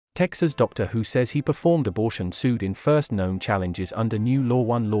Texas doctor who says he performed abortion sued in first known challenges under new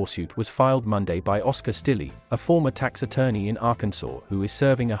lawOne lawsuit was filed Monday by Oscar Stilley, a former tax attorney in Arkansas who is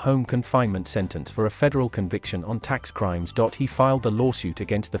serving a home confinement sentence for a federal conviction on tax crimes. He filed the lawsuit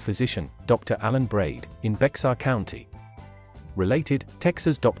against the physician, Dr. Alan Braid, in Bexar County.RELATED,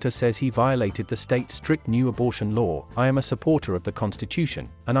 Texas doctor says he violated the state's strict new abortion law. I am a supporter of the Constitution,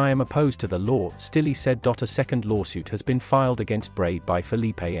 and I am opposed to the law, Stilley said. A second lawsuit has been filed against Braid by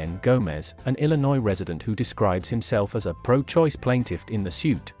Felipe N. Gomez, an Illinois resident who describes himself as a pro-choice plaintiff in the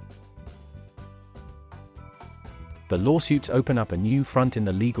suit. The lawsuits open up a new front in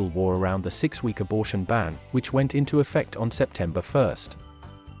the legal war around the 6-week abortion ban, which went into effect on September 1st.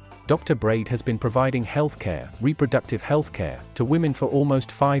 Dr. Braid has been providing reproductive health care, to women for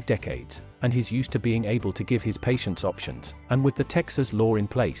almost 5 decades, and he's used to being able to give his patients options, and with the Texas law in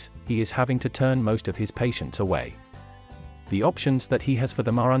place, he is having to turn most of his patients away. The options that he has for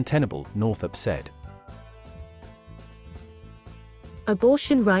them are untenable, Northup said.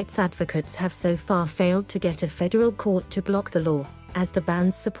 Abortion rights advocates have so far failed to get a federal court to block the law, as the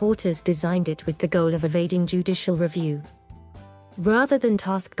ban's supporters designed it with the goal of evading judicial review. Rather than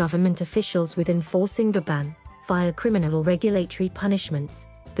task government officials with enforcing the ban, via criminal or regulatory punishments,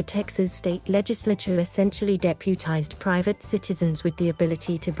 the Texas state legislature essentially deputized private citizens with the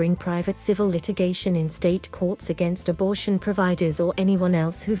ability to bring private civil litigation in state courts against abortion providers or anyone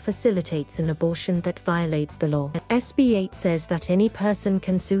else who facilitates an abortion that violates the law. SB 8 says that any person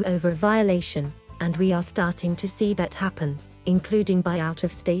can sue over violation, and we are starting to see that happen, including by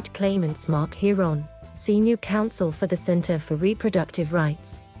out-of-state claimants. Mark Heron, senior counsel for the Center for Reproductive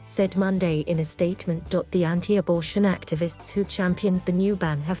Rights, said Monday in a statement. The anti-abortion activists who championed the new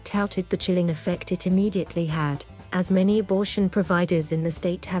ban have touted the chilling effect it immediately had, as many abortion providers in the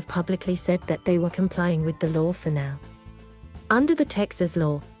state have publicly said that they were complying with the law for now. Under the Texas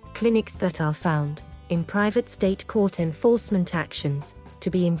law, clinics that are found, in private state court enforcement actions, to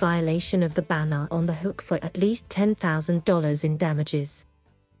be in violation of the ban are on the hook for at least $10,000 in damages.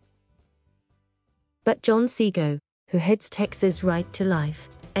 But John Seago, who heads Texas Right to Life,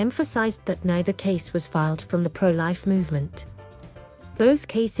 emphasized that neither case was filed from the pro-life movement. Both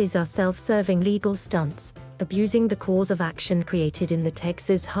cases are self-serving legal stunts, abusing the cause of action created in the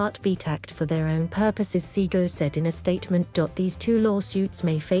Texas Heartbeat Act for their own purposes, Seago said in a statement. These two lawsuits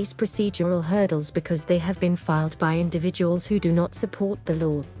may face procedural hurdles because they have been filed by individuals who do not support the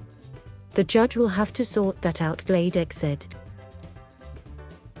law. The judge will have to sort that out, Vladek said.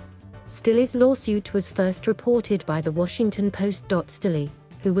 Stilley's lawsuit was first reported by the Washington Post. Stilley,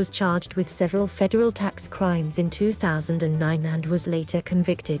 who was charged with several federal tax crimes in 2009 and was later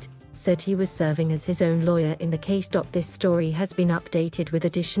convicted, said he was serving as his own lawyer in the case. This story has been updated with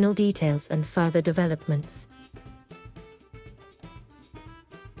additional details and further developments.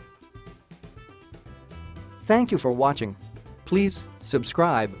 Thank you for watching. Please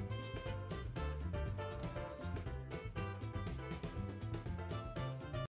subscribe.